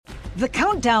The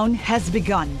countdown has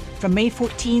begun. From May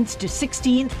 14th to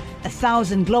 16th,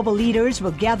 1,000 global leaders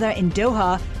will gather in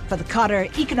Doha for the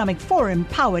Qatar Economic Forum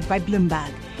powered by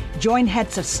Bloomberg. Join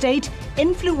heads of state,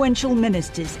 influential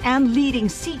ministers, and leading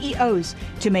CEOs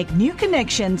to make new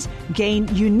connections,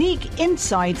 gain unique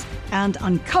insights, and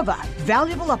uncover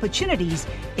valuable opportunities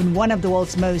in one of the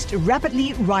world's most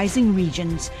rapidly rising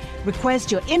regions.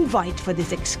 Request your invite for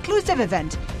this exclusive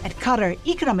event at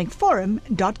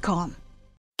QatarEconomicForum.com.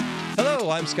 Hello,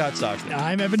 I'm Scott Stockton.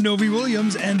 I'm Evan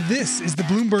Novi-Williams, and this is the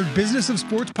Bloomberg Business of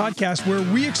Sports podcast, where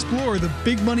we explore the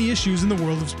big money issues in the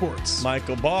world of sports.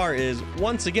 Michael Barr is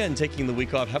once again taking the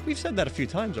week off. We've said that a few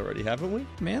times already, haven't we?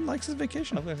 Man likes his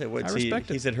vacation. I respect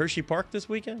it. He's at Hershey Park this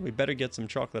weekend. We better get some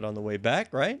chocolate on the way back,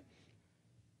 right?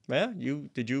 Yeah.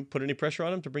 Did you put any pressure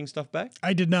on him to bring stuff back?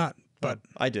 I did not, but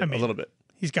I did a little bit.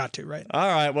 He's got to, right? All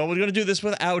right. Well, we're going to do this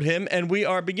without him, and we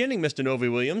are beginning, Mr.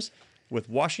 Novi-Williams, with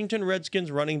Washington Redskins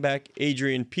running back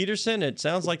Adrian Peterson. It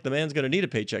sounds like the man's going to need a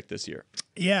paycheck this year.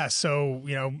 Yeah, so,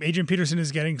 Adrian Peterson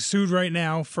is getting sued right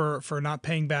now for not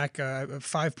paying back a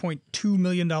 $5.2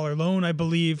 million loan, I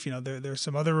believe. There's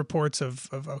some other reports of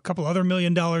a couple other $1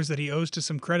 million that he owes to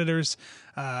some creditors.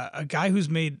 A guy who's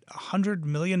made $100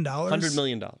 million. $100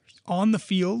 million. On the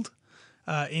field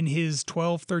in his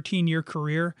 12, 13-year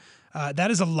career.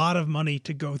 That is a lot of money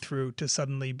to go through to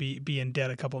suddenly be in debt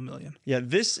a couple million. Yeah,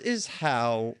 this is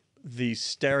how the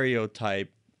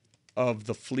stereotype of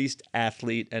the fleeced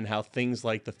athlete and how things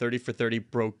like the 30 for 30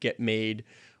 broke get made,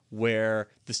 where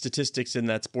the statistics in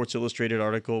that Sports Illustrated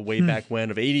article way back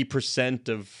when of 80%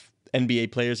 of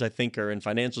NBA players, I think, are in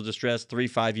financial distress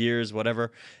 3-5 years,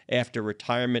 whatever, after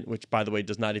retirement, which, by the way,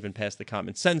 does not even pass the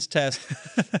common sense test.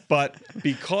 But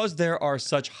because there are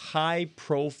such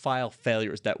high-profile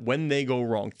failures that when they go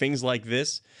wrong, things like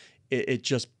this, it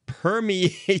just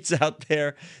permeates out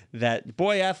there that,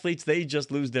 boy, athletes, they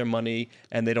just lose their money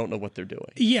and they don't know what they're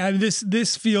doing. Yeah,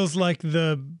 this feels like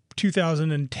the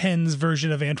 2010s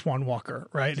version of Antoine Walker,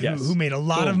 right? Yes. Who made a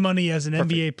lot of money as an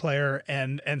Perfect. NBA player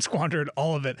and squandered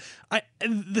all of it.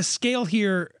 The scale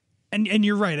here, and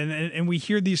you're right, and we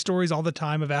hear these stories all the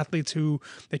time of athletes who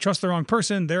they trust the wrong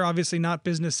person. They're obviously not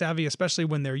business savvy, especially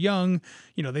when they're young.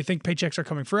 They think paychecks are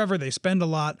coming forever. They spend a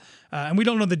lot, and we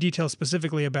don't know the details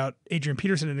specifically about Adrian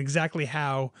Peterson and exactly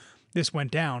how this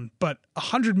went down. But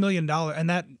 $100 million, and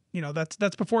that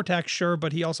that's before tax, sure,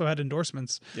 but he also had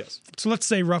endorsements. Yes. So let's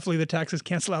say roughly the taxes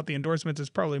cancel out the endorsements is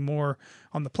probably more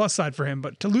on the plus side for him.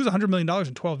 But to lose $100 million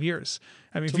in 12 years,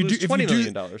 I mean, if you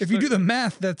do the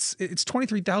math, it's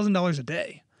 $23,000 a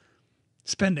day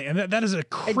spending, and that is a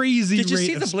crazy rate. Did you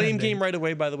see the blame spending. game right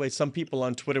away? By the way, some people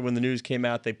on Twitter, when the news came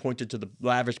out, they pointed to the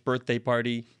lavish birthday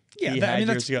party. Yeah,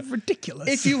 that's ridiculous.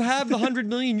 If you have the $100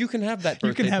 million, you can have that birthday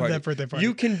party. You can have that birthday party.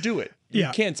 You can do it. You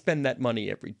can't spend that money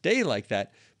every day like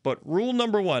that. But rule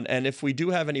number one, and if we do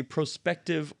have any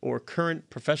prospective or current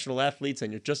professional athletes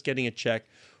and you're just getting a check,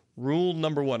 rule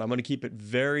number one, I'm going to keep it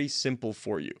very simple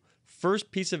for you. First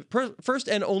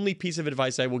and only piece of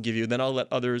advice I will give you, then I'll let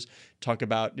others talk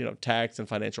about, tax and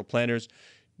financial planners.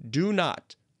 Do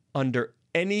not, under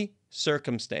any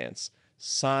circumstance,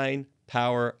 sign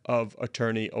power of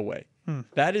attorney away.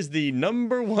 That is the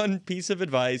number one piece of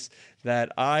advice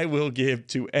that I will give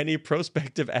to any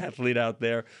prospective athlete out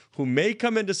there who may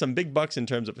come into some big bucks in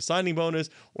terms of a signing bonus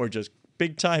or just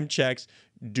big time checks.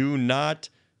 Do not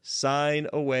sign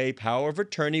away power of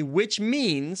attorney, which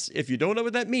means, if you don't know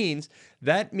what that means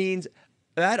that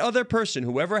other person,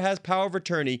 whoever has power of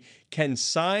attorney, can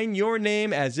sign your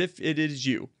name as if it is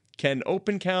you, can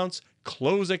open accounts,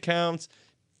 close accounts,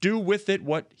 do with it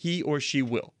what he or she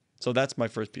will. So that's my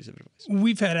first piece of advice.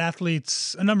 We've had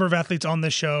a number of athletes on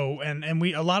the show, and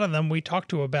a lot of them we talked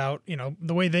to about,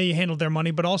 the way they handled their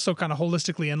money, but also kind of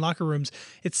holistically in locker rooms.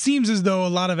 It seems as though a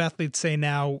lot of athletes say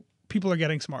now people are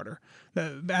getting smarter.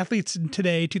 The athletes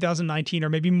today, 2019, are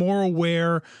maybe more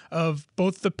aware of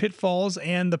both the pitfalls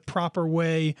and the proper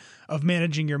way of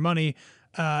managing your money.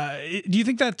 Do you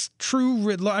think that's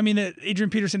true? I mean, Adrian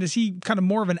Peterson, is he kind of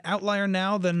more of an outlier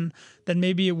now than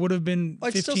maybe it would have been 15 years ago?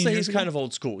 I'd still say he's kind of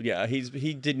old school. Yeah,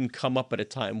 he didn't come up at a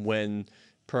time when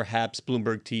perhaps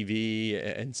Bloomberg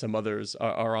TV and some others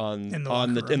are in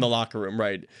the locker room,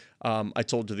 right? I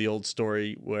told you the old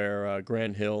story where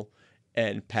Grant Hill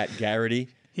and Pat Garrity.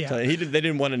 Yeah. So they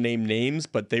didn't want to name names,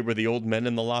 but they were the old men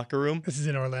in the locker room. This is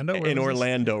in Orlando? In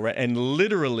Orlando, right? And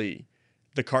literally,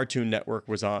 the Cartoon Network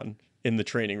was on in the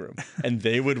training room, and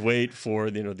they would wait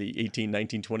for the 18,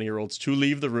 19, 20-year-olds to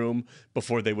leave the room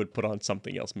before they would put on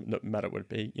something else, no matter what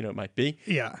it might be.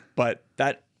 Yeah. But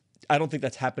I don't think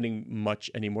that's happening much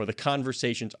anymore. The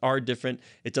conversations are different.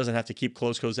 It doesn't have to keep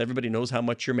close because everybody knows how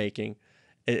much you're making.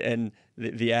 And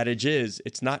the adage is,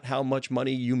 it's not how much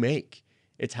money you make.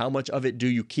 It's how much of it do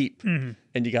you keep. And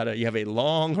you have a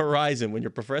long horizon. When you're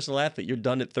a professional athlete, you're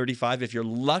done at 35. If you're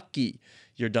lucky,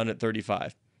 you're done at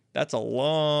 35. That's a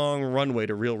long runway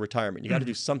to real retirement. You got to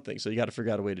do something, so you got to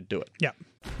figure out a way to do it. Yeah.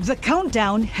 The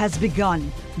countdown has begun.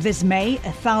 This May,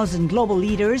 1,000 global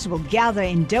leaders will gather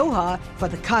in Doha for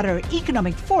the Qatar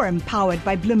Economic Forum powered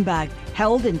by Bloomberg,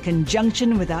 held in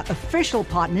conjunction with our official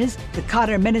partners, the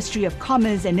Qatar Ministry of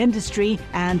Commerce and Industry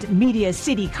and Media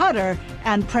City Qatar,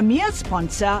 and premier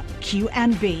sponsor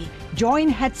Q&B. Join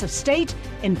heads of state,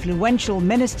 influential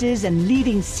ministers, and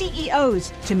leading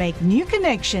CEOs to make new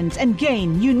connections and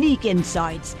gain unique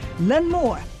insights. Learn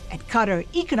more at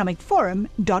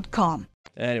QatarEconomicForum.com.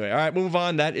 Anyway, all right, move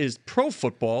on. That is pro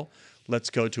football. Let's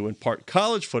go to, in part,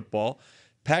 college football.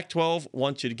 Pac-12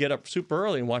 wants you to get up super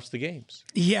early and watch the games.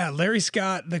 Yeah, Larry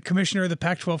Scott, the commissioner of the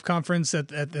Pac-12 conference at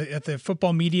the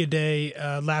football media day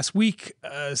last week,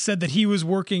 said that he was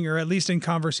working, or at least in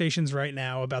conversations right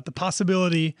now, about the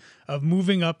possibility of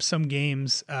moving up some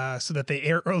games so that they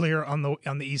air earlier on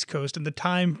the East Coast. And the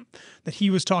time that he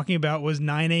was talking about was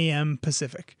 9 a.m.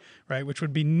 Pacific, right, which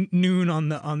would be noon on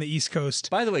the East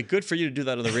Coast. By the way, good for you to do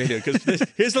that on the radio, because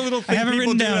here's a little thing I have it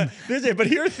people written do. down. But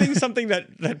here are things, something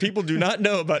that people do not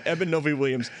know about Eben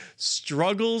Novy-Williams.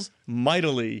 Struggles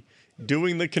mightily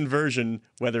doing the conversion,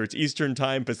 whether it's Eastern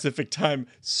time, Pacific time,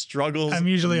 struggles. I'm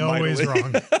usually always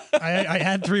mightily. wrong. I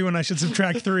add 3 when I should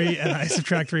subtract 3, and I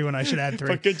subtract 3 when I should add 3.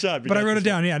 But good job. But I wrote it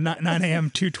down. Yeah, 9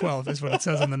 a.m. 2:12 is what it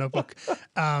says on the notebook.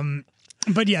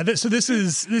 But yeah, this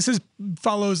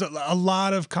follows a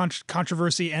lot of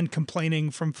controversy and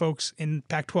complaining from folks in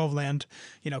Pac-12 land.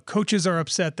 Coaches are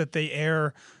upset that they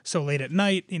air so late at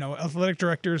night. Athletic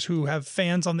directors who have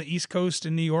fans on the East Coast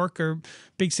in New York or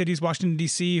big cities, Washington,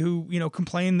 D.C., who,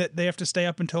 complain that they have to stay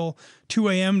up until 2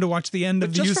 a.m. to watch the end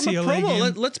of the UCLA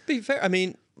game. Let's be fair. I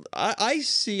mean, I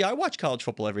watch college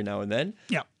football every now and then.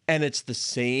 Yeah. And it's the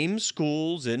same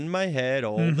schools in my head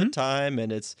all the time,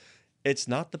 and it's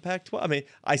not the Pac-12. I mean,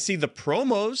 I see the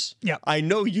promos. Yeah. I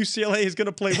know UCLA is going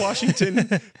to play Washington,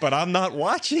 but I'm not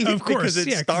watching it of course, because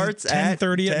it starts at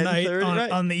 10:30 at night right.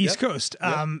 on the East Coast.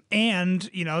 Yep. And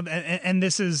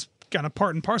this is kind of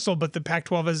part and parcel, but the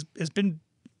Pac-12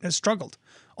 has struggled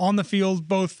on the field,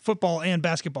 both football and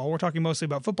basketball. We're talking mostly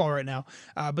about football right now,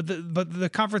 but the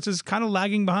conference is kind of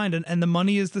lagging behind, and the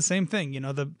money is the same thing.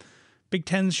 The Big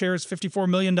Ten shares $54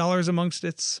 million amongst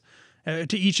its.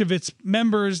 To each of its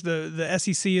members. The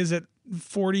SEC is at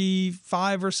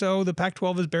 45 or so. The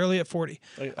Pac-12 is barely at 40.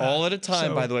 All at a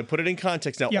time, by the way. Put it in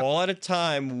context now. Yep. All at a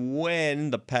time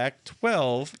when the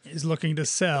Pac-12 is looking to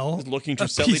sell a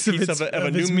piece of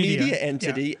a new media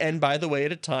entity. Yeah. And by the way,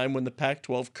 at a time when the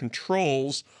Pac-12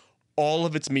 controls all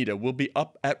of its media, will be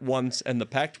up at once, and the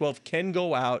Pac-12 can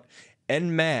go out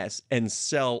en masse and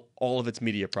sell all of its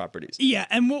media properties. Yeah,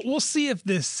 and we'll see if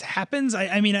this happens.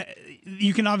 I mean,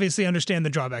 you can obviously understand the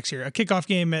drawbacks here. A kickoff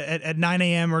game at 9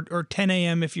 a.m. or 10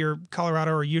 a.m. if you're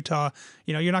Colorado or Utah,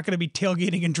 you're not going to be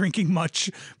tailgating and drinking much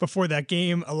before that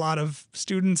game. A lot of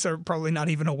students are probably not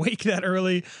even awake that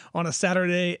early on a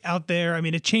Saturday out there. I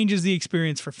mean, it changes the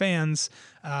experience for fans.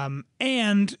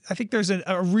 And I think there's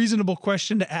a reasonable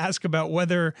question to ask about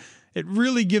whether it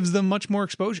really gives them much more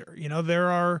exposure.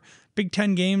 There are Big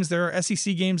Ten games, there are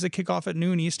SEC games that kick off at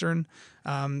noon Eastern.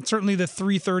 Certainly the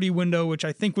 3:30 window, which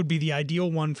I think would be the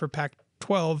ideal one for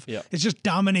Pac-12, is just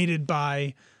dominated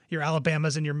by your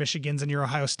Alabamas and your Michigans and your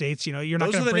Ohio States. You're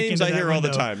not going to break into that. Those are the names I hear all the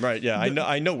window. time, right? Yeah,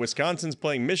 I know Wisconsin's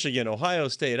playing Michigan, Ohio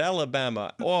State,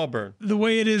 Alabama, Auburn. The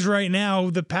way it is right now,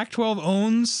 the Pac-12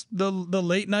 owns the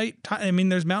late night time. I mean,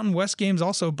 there's Mountain West games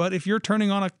also, but if you're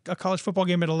turning on a college football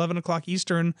game at 11 o'clock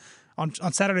Eastern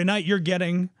on Saturday night, you're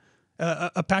getting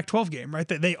a Pac-12 game, right?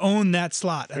 They own that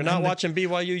slot. You're not watching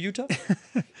BYU Utah?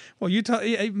 Well, Utah,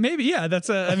 maybe, yeah.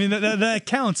 That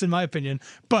counts in my opinion.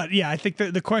 But yeah, I think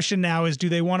the question now is, do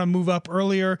they want to move up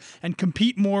earlier and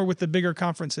compete more with the bigger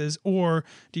conferences, or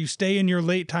do you stay in your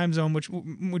late time zone, which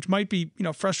might be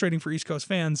frustrating for East Coast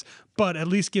fans, but at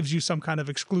least gives you some kind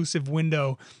of exclusive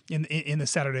window in the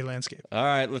Saturday landscape. All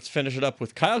right, let's finish it up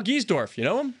with Kyle Giesdorf. You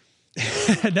know him?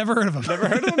 Never heard of him. Never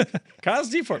heard of him? Kyle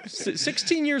Giesdorf,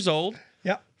 16 years old.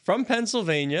 Yep. From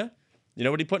Pennsylvania. You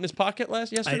know what he put in his pocket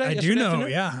yesterday? I do know,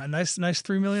 yeah. A nice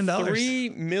 $3 million.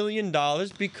 $3 million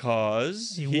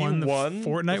because he won the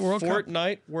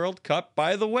Fortnite World Cup.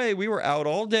 By the way, we were out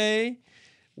all day.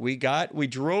 We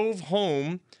drove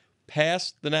home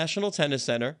past the National Tennis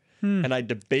Center. And I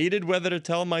debated whether to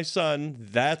tell my son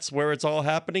that's where it's all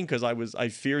happening, because I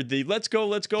feared the let's go,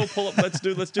 pull up, let's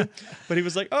do. But he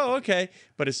was like, oh, okay.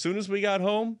 But as soon as we got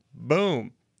home,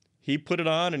 boom, he put it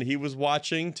on and he was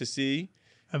watching to see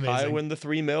Amazing. Kai win the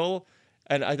 $3 million.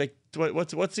 And I think,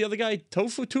 what's the other guy?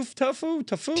 Tifu?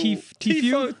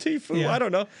 Yeah. I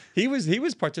don't know. He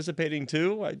was participating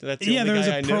too. That's the only there was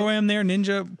guy a pro-am there.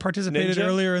 Ninja participated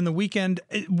earlier in the weekend.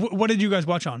 What did you guys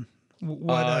watch on?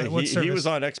 What service? He was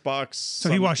on Xbox.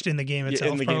 So he watched in the game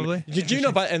itself, probably? Did you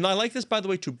know, and I like this, by the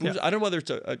way, to boost, I don't know whether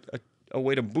it's a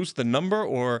way to boost the number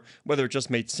or whether it just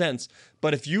made sense,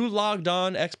 but if you logged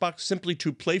on Xbox simply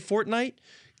to play Fortnite,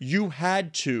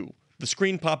 the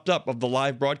screen popped up of the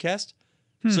live broadcast,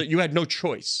 so you had no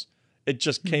choice. It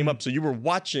just came up, so you were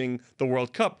watching the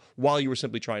World Cup while you were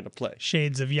simply trying to play.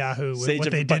 Shades of Yahoo, what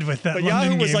they did with that. But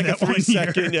London Yahoo was game like a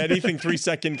 3-second, anything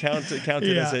 3-second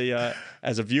counted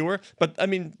as a viewer. But I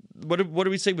mean, what do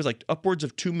we say was like upwards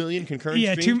of 2 million concurrent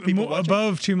streams?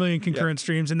 Above 2 million concurrent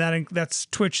streams, and that's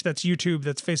Twitch, that's YouTube,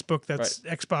 that's Facebook, that's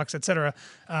Xbox, etc.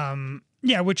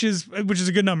 Which is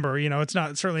a good number. It's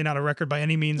certainly not a record by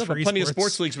any means for esports. Plenty of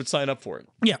sports leagues would sign up for it.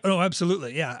 Yeah,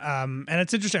 absolutely. Yeah, and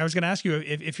it's interesting. I was going to ask you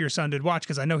if your son did watch,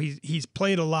 because I know he's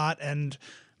played a lot, and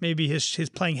maybe his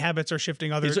playing habits are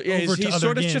shifting over to other games. He's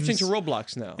sort of shifting to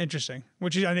Roblox now. Interesting.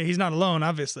 Which he's not alone,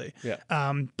 obviously. Yeah.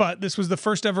 But this was the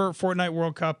first ever Fortnite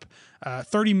World Cup.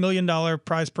 $30 million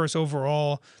prize purse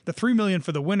overall. The $3 million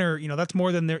for the winner. That's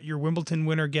more than your Wimbledon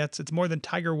winner gets. It's more than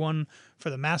Tiger won for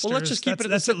the Masters. Well, let's just keep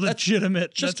that's a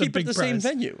legitimate. Just keep it the same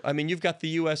venue. I mean, you've got the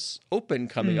U.S. Open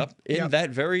coming up in that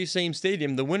very same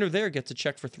stadium. The winner there gets a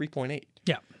check for 3.8.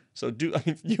 Yeah. So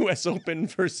U.S. Open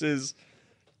versus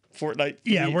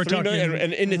Fortnite. We're talking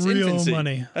and in its real infancy,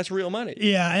 money. That's real money.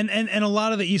 Yeah, and a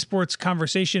lot of the esports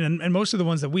conversation, and most of the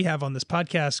ones that we have on this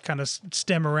podcast, kind of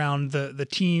stem around the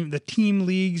team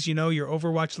leagues. Your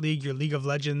Overwatch League, your League of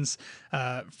Legends.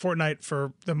 Fortnite,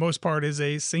 for the most part, is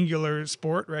a singular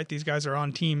sport, right? These guys are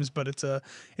on teams, but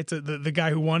the guy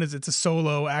who won it's a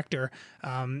solo actor.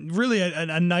 Really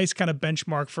a nice kind of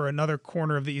benchmark for another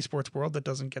corner of the esports world that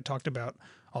doesn't get talked about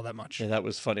all that much. Yeah, that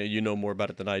was funny. You know more about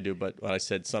it than I do, but when I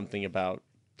said something about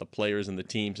the players and the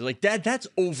teams, they're like, Dad, that's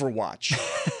Overwatch.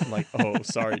 I'm like, oh,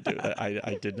 sorry, dude.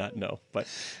 I did not know. But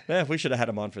if we should have had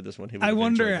him on for this one. I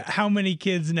wonder how many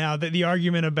kids now, that the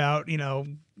argument about,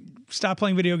 stop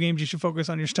playing video games, you should focus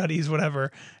on your studies,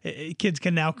 whatever. Kids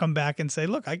can now come back and say,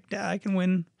 look, I can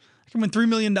win $3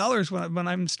 million when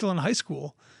I'm still in high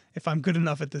school, if I'm good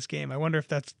enough at this game. I wonder if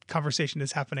that conversation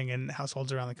is happening in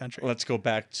households around the country. Let's go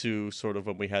back to sort of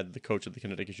when we had the coach of the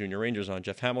Connecticut Junior Rangers on,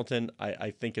 Jeff Hamilton.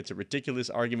 I think it's a ridiculous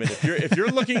argument. If you're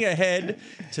looking ahead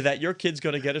to that your kid's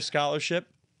going to get a scholarship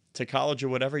to college or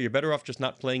whatever, you're better off just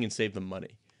not playing and save them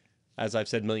money. As I've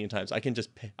said a million times, I can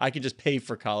just pay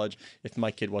for college if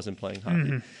my kid wasn't playing hockey.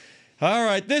 Mm-hmm. All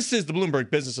right, this is the Bloomberg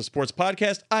Business of Sports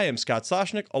podcast. I am Scott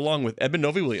Soshnick, along with Eben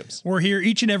Novi-Williams. We're here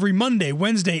each and every Monday,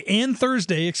 Wednesday, and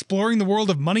Thursday exploring the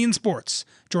world of money and sports.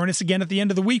 Join us again at the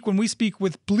end of the week when we speak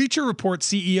with Bleacher Report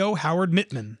CEO Howard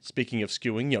Mittman. Speaking of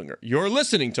skewing younger, you're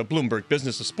listening to Bloomberg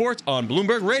Business of Sports on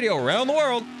Bloomberg Radio around the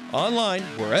world, online,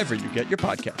 wherever you get your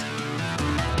podcast.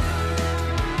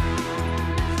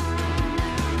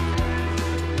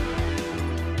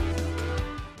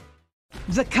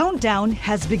 The countdown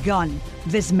has begun.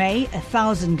 This May,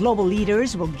 1,000 global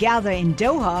leaders will gather in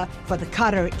Doha for the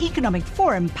Qatar Economic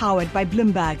Forum powered by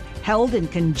Bloomberg, held in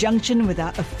conjunction with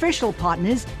our official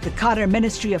partners, the Qatar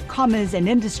Ministry of Commerce and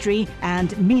Industry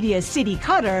and Media City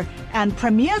Qatar, and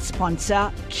premier sponsor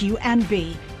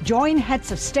Q&B. Join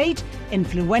heads of state,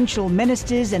 influential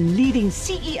ministers, and leading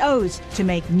CEOs to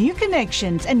make new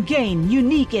connections and gain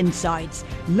unique insights.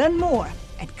 Learn more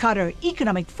at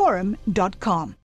QatarEconomicForum.com.